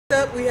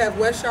Up, we have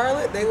West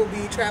Charlotte. They will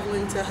be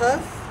traveling to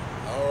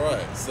Hough. All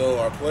right, so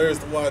our players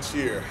to watch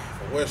here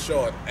for West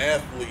Charlotte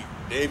athlete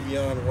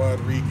Davion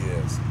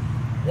Rodriguez.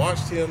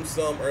 Watched him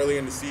some earlier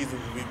in the season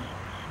when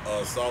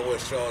we saw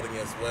West Charlotte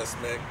against West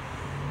Meck.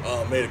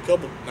 Made a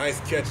couple nice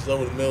catches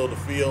over the middle of the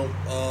field.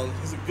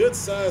 He's a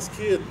good-sized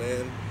kid,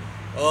 man.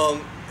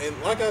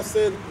 And like I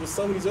said with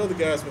some of these other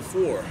guys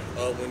before,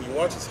 when you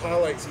watch his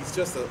highlights, he's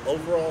just an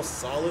overall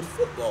solid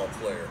football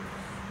player.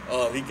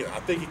 I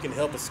think he can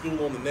help a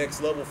school on the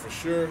next level for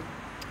sure,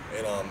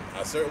 and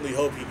I certainly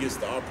hope he gets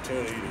the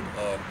opportunity to do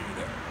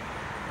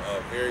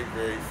that. Very,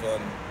 very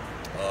fun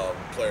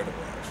player to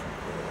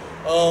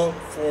watch.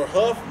 For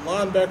Hough,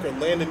 linebacker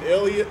Landon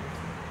Elliott.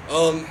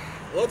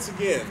 Once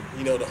again,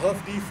 the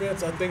Hough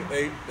defense, I think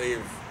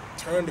they've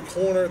turned the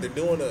corner. They're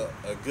doing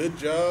a good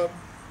job.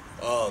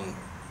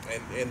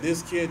 And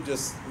this kid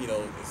just, is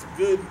a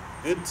good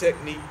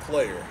technique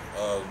player.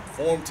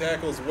 Form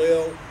tackles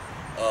well.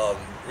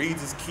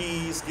 Reads his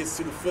keys, gets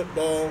to the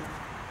football,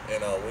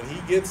 and when he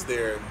gets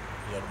there,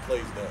 the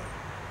play's done.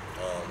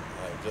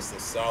 Just a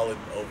solid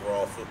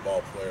overall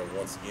football player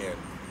once again,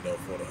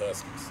 for the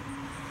Huskies.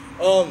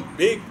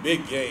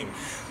 Big game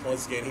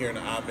once again here in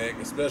the IMAC,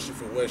 especially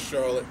for West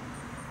Charlotte.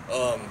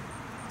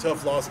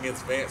 Tough loss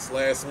against Vance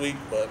last week,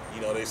 but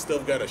they still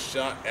got a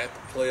shot at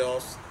the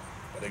playoffs.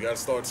 But they got to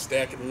start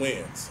stacking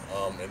wins.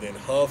 And then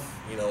Hough,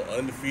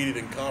 undefeated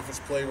in conference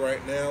play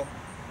right now.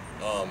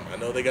 I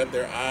know they got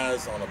their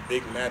eyes on a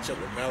big matchup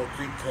with Mallet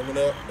Creek coming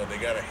up, but they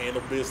got to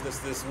handle business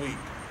this week,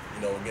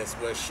 against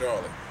West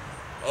Charlotte.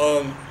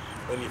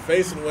 When you're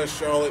facing West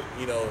Charlotte,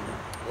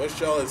 West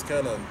Charlotte's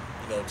kind of,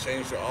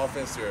 changed their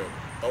offense. They're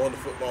throwing the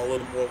football a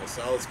little more with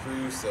Silas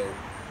Cruz. So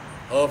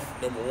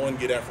Hough, number one,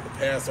 get after the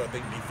passer. I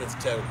think defensive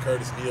tackle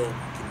Curtis Neal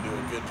can do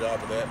a good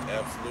job of that,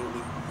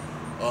 absolutely.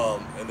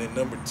 And then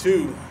number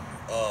two,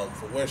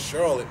 for West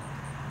Charlotte,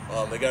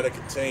 they got to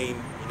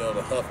contain,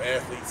 the Hough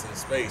athletes in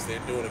space. They're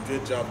doing a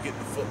good job getting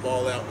the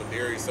football out with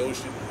Darius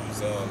Ocean, who's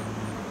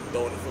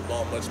throwing the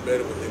football much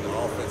better within the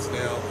offense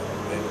now.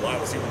 And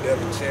wide receiver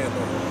Devin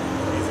Chandler,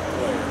 he's a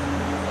player.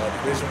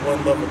 Division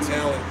I level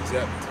talent. He's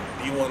got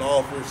D1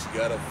 offers. You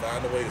got to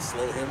find a way to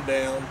slow him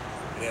down.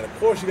 And then, of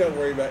course, you got to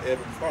worry about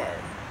Evan Pryor.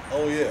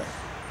 Oh, yeah.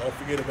 Don't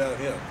forget about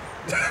him.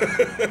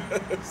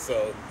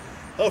 So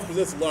Hough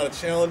presents a lot of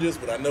challenges,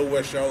 but I know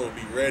West Charlotte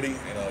will be ready,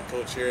 and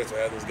Coach Harris will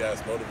have those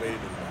guys motivated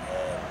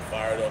and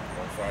fired up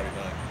on Friday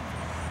night.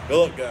 Good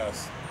luck,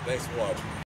 guys. Thanks for watching.